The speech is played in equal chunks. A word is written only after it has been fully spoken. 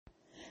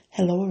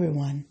Hello,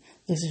 everyone.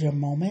 This is your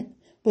moment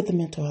with the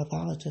mental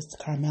healthologist,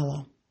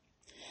 Carmela.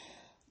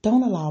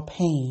 Don't allow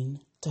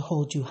pain to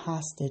hold you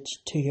hostage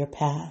to your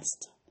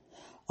past.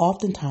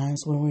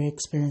 Oftentimes, when we're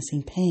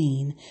experiencing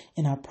pain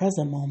in our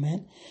present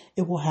moment,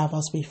 it will have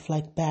us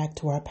reflect back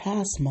to our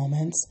past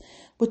moments,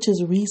 which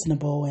is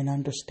reasonable and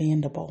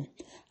understandable.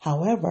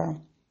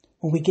 However,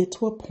 when we get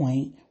to a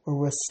point where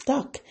we're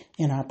stuck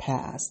in our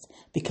past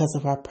because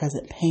of our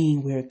present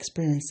pain we're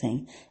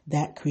experiencing,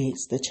 that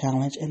creates the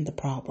challenge and the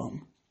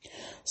problem.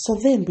 So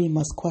then we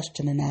must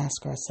question and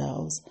ask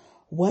ourselves,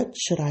 what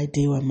should I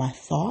do in my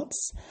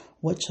thoughts?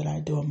 What should I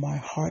do in my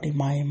heart and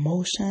my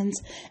emotions?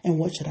 And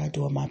what should I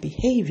do in my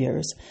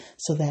behaviors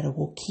so that it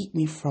will keep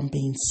me from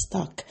being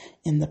stuck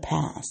in the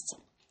past?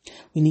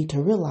 We need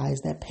to realize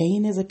that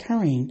pain is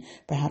occurring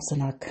perhaps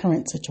in our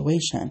current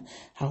situation.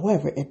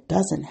 However, it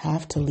doesn't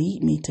have to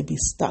lead me to be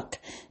stuck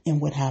in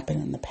what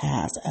happened in the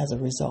past as a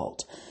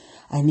result.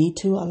 I need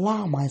to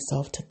allow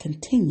myself to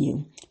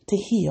continue to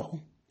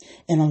heal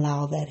and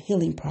allow that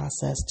healing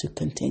process to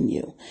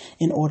continue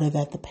in order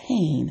that the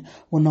pain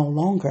will no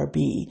longer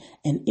be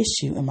an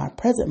issue in my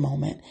present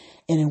moment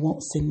and it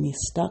won't send me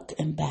stuck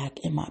and back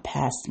in my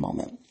past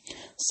moment.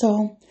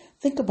 So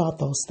think about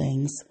those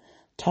things.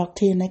 Talk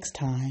to you next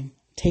time.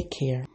 Take care.